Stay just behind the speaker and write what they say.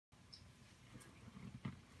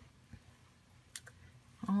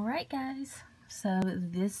Alright guys, so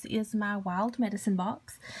this is my wild medicine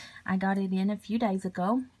box. I got it in a few days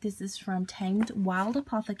ago. This is from Tamed Wild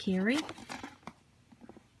Apothecary.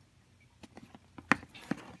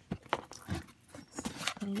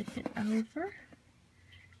 Flip it over.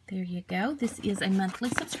 There you go. This is a monthly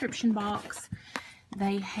subscription box.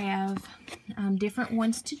 They have different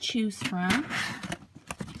ones to choose from.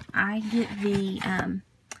 I get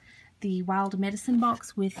the wild medicine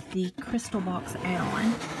box with the crystal box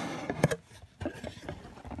add-on.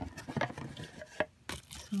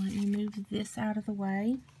 So let me move this out of the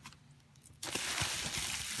way.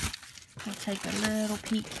 I'll take a little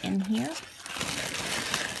peek in here.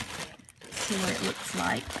 See what it looks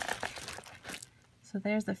like. So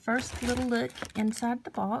there's the first little look inside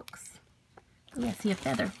the box. Oh, I see a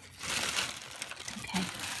feather. Okay,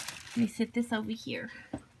 let me set this over here.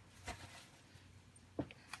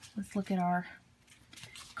 Let's look at our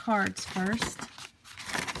cards first.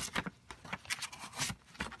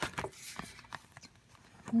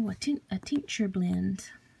 Oh, a tincture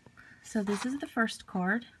blend. So this is the first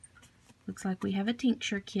card. Looks like we have a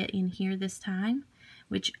tincture kit in here this time,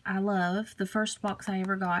 which I love. The first box I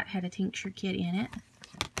ever got had a tincture kit in it.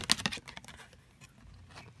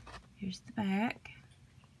 Here's the back.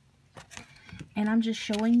 And I'm just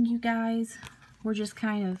showing you guys, we're just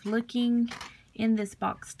kind of looking in this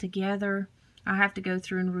box together. I have to go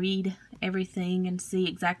through and read everything and see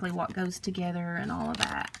exactly what goes together and all of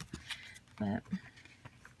that. But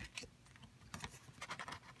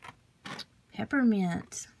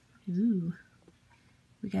peppermint. Ooh,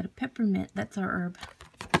 we got a peppermint. That's our herb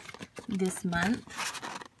this month.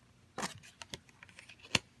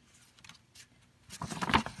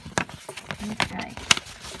 Okay.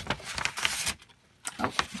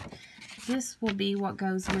 Oh, this will be what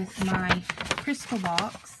goes with my crystal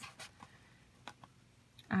box.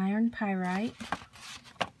 Iron pyrite.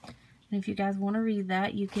 And if you guys want to read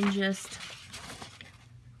that, you can just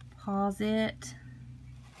pause it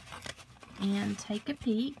and take a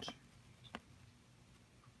peek.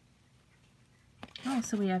 Oh,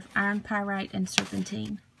 so we have iron pyrite and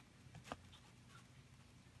serpentine.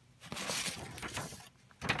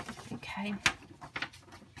 Okay.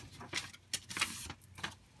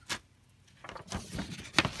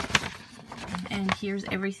 And here's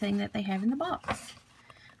everything that they have in the box,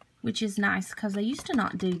 which is nice because they used to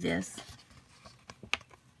not do this.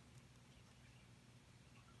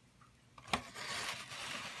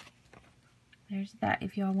 There's that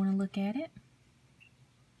if y'all want to look at it.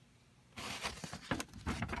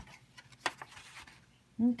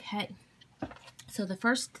 Okay, so the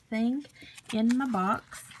first thing in my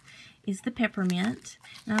box is the peppermint.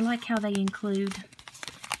 And I like how they include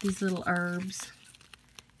these little herbs.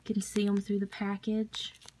 You can see them through the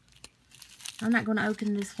package. I'm not going to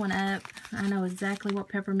open this one up. I know exactly what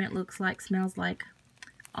peppermint looks like, smells like,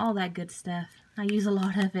 all that good stuff. I use a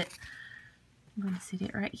lot of it. I'm going to set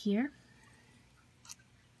it right here.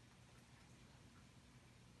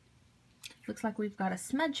 Looks like we've got a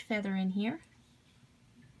smudge feather in here.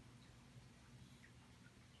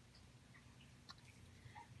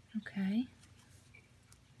 Okay,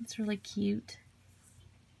 it's really cute.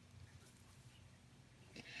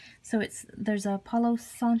 So there's a Palo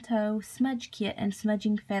Santo smudge kit and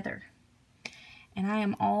smudging feather. And I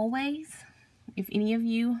am always, if any of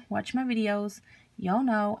you watch my videos, y'all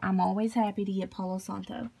know I'm always happy to get Palo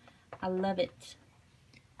Santo. I love it.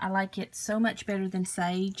 I like it so much better than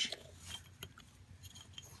sage.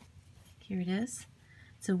 Here it is.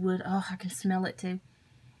 It's a wood. Oh, I can smell it too.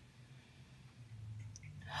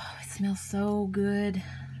 Oh, it smells so good.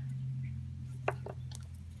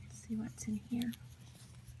 Let's see what's in here.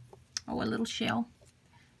 Oh, a little shell.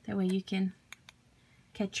 That way you can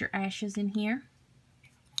catch your ashes in here.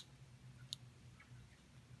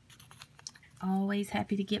 Always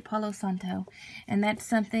happy to get Palo Santo. And that's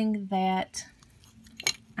something that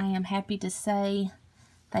I am happy to say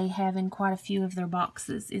they have in quite a few of their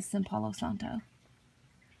boxes, is some Palo Santo.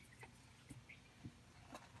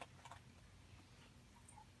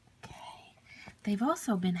 Okay. They've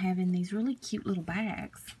also been having these really cute little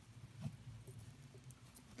bags.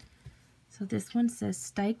 So this one says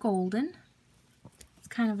Stay Golden. It's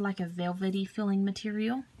kind of like a velvety feeling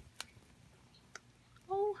material.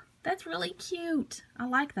 Oh, that's really cute. I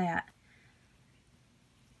like that.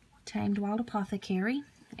 Tamed Wild Apothecary.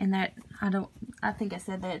 And that, I think I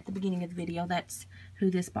said that at the beginning of the video, that's who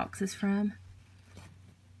this box is from.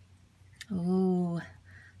 Oh,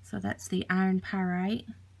 so that's the iron pyrite.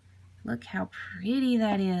 Look how pretty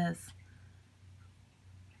that is.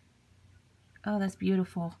 Oh, that's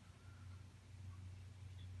beautiful.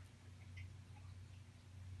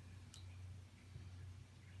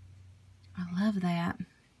 I love that.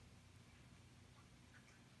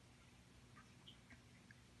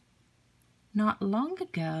 Not long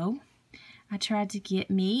ago, I tried to get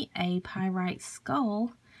me a pyrite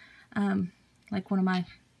skull, like one of my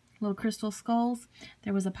little crystal skulls.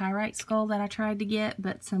 There was a pyrite skull that I tried to get,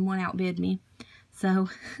 but someone outbid me. So,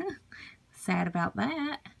 sad about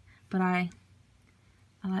that. But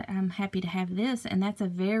I'm happy to have this, and that's a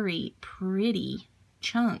very pretty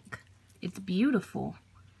chunk. It's beautiful.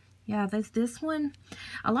 Yeah, this one,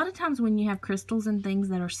 a lot of times when you have crystals and things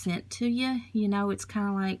that are sent to you, you know, it's kind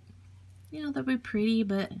of like, you know, they'll be pretty,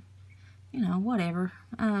 but, you know, whatever.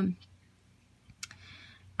 I'm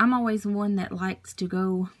always one that likes to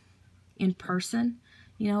go in person,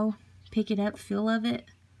 you know, pick it up, feel of it.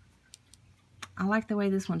 I like the way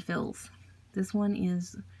this one feels. This one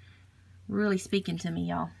is really speaking to me,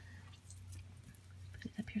 y'all. Put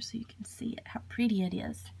it up here so you can see it, how pretty it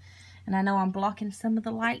is. And I know I'm blocking some of the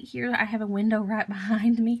light here. I have a window right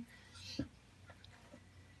behind me.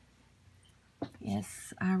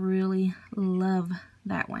 Yes, I really love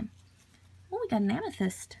that one. Oh, we got an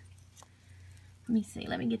amethyst. Let me see.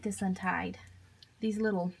 Let me get this untied. These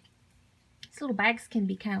little bags can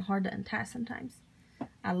be kind of hard to untie sometimes.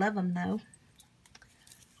 I love them though.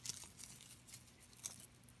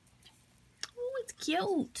 Oh, it's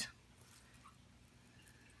cute.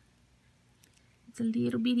 It's a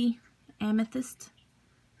little bitty amethyst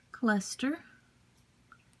cluster.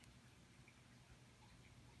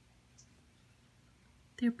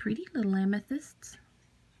 They're pretty little amethysts.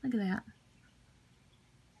 Look at that.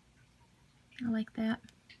 I like that.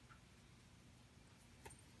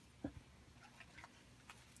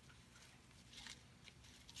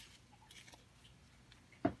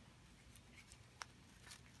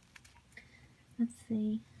 Let's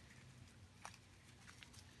see.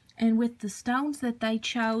 And with the stones that they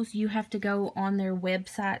chose, you have to go on their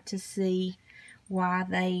website to see why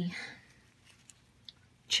they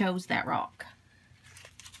chose that rock.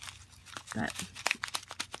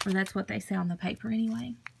 Or that's what they say on the paper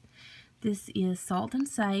anyway. This is Salt and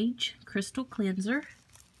Sage Crystal Cleanser.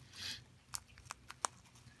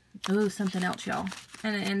 Ooh, something else, y'all.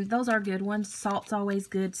 And those are good ones. Salt's always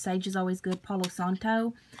good. Sage is always good. Palo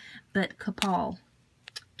Santo. But Copal.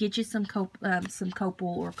 Get you some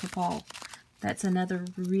Copal or Copal. That's another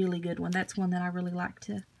really good one. That's one that I really like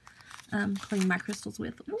to clean my crystals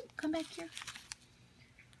with. Ooh, come back here.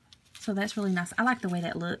 So that's really nice. I like the way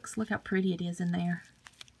that looks. Look how pretty it is in there.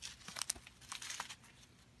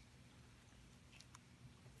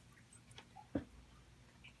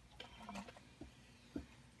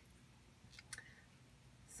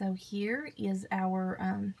 So here is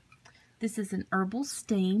our, this is an herbal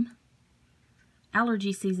steam.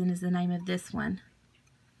 Allergy Season is the name of this one.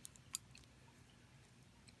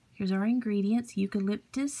 Here's our ingredients: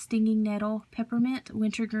 eucalyptus, stinging nettle, peppermint,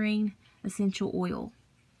 wintergreen, essential oil.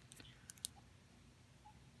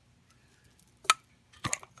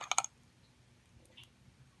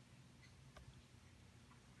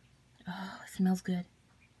 Oh, it smells good.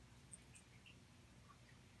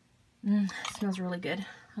 It smells really good.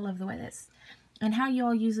 I love the way that's... And how you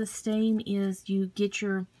all use a steam is you get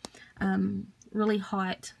your really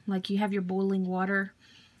hot, like you have your boiling water,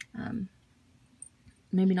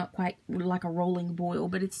 maybe not quite like a rolling boil,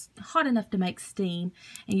 but it's hot enough to make steam,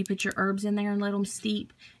 and you put your herbs in there and let them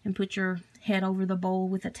steep, and put your head over the bowl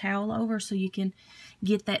with a towel over so you can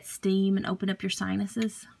get that steam and open up your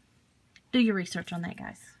sinuses. Do your research on that,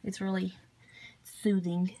 guys. It's really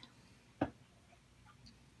soothing.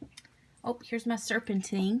 Oh, here's my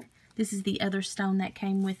serpentine. This is the other stone that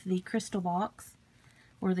came with the crystal box,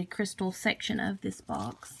 or the crystal section of this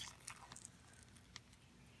box.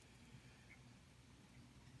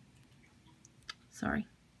 Sorry.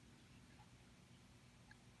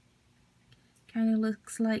 Kind of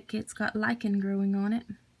looks like it's got lichen growing on it.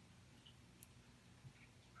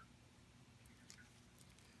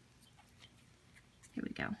 Here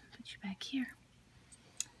we go. Put you back here.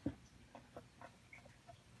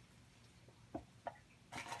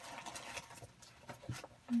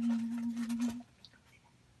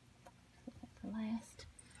 The last.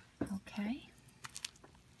 Okay.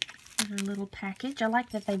 Here's a little package. I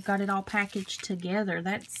like that they've got it all packaged together.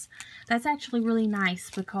 That's actually really nice,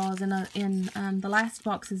 because in the last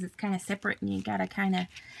boxes it's kind of separate, and you gotta kind of...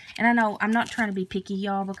 And I know I'm not trying to be picky,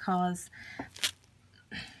 y'all, because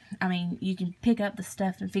I mean, you can pick up the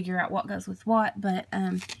stuff and figure out what goes with what, but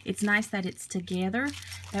it's nice that it's together.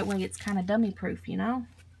 That way it's kind of dummy proof, you know?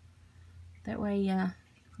 That way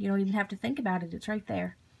you don't even have to think about it. It's right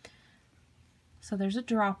there. So there's a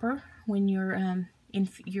dropper when your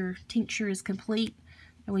your tincture is complete.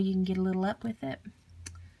 That way you can get a little up with it.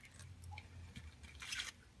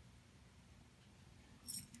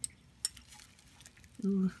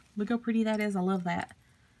 Ooh, look how pretty that is. I love that.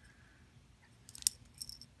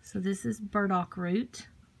 So this is burdock root.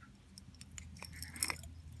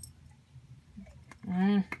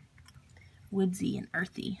 Woodsy and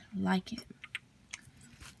earthy. Like it.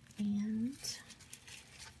 And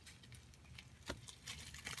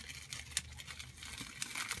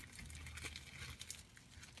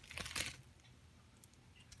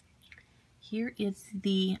here is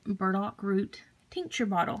the burdock root tincture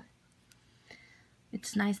bottle.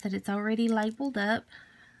 It's nice that it's already labeled up.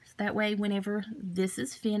 So that way whenever this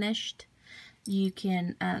is finished, you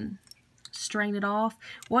can strain it off.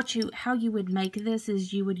 How you would make this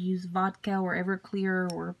is you would use vodka or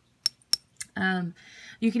Everclear, or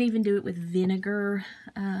you can even do it with vinegar.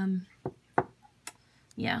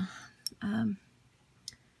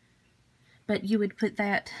 But you would put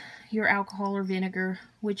your alcohol or vinegar,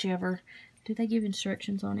 whichever. Do they give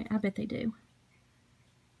instructions on it? I bet they do.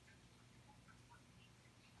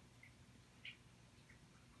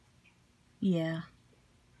 Yeah.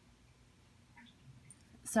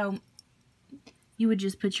 So you would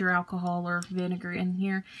just put your alcohol or vinegar in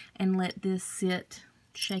here and let this sit,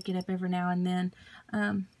 shake it up every now and then,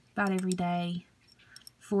 about every day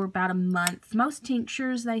for about a month. Most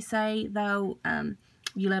tinctures, they say, though,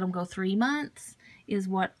 you let them go 3 months is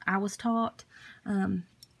what I was taught.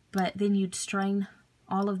 But then you'd strain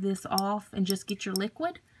all of this off and just get your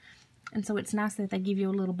liquid. And so it's nice that they give you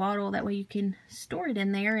a little bottle. That way you can store it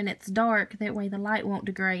in there and it's dark. That way the light won't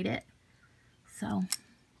degrade it. So,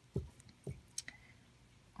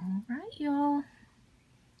 alright, y'all.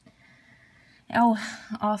 Oh,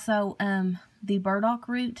 also, the burdock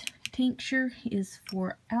root tincture is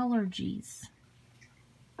for allergies.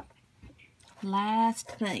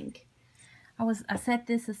 Last thing. I set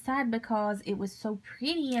this aside because it was so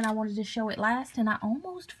pretty and I wanted to show it last and I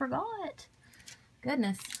almost forgot.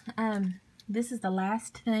 Goodness. This is the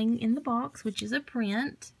last thing in the box, which is a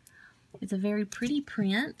print. It's a very pretty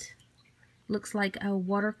print. Looks like a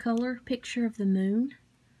watercolor picture of the moon.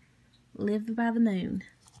 Live by the moon.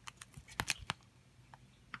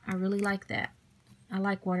 I really like that. I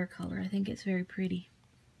like watercolor. I think it's very pretty.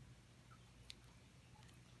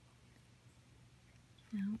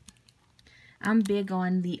 I'm big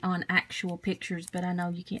on actual pictures, but I know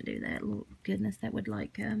you can't do that. Oh, goodness, that would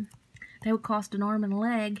that would cost an arm and a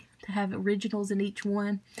leg to have originals in each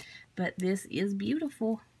one. But this is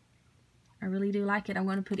beautiful. I really do like it. I'm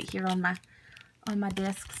going to put it here on my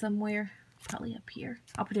desk somewhere, probably up here.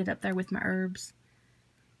 I'll put it up there with my herbs.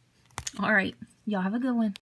 All right, y'all have a good one.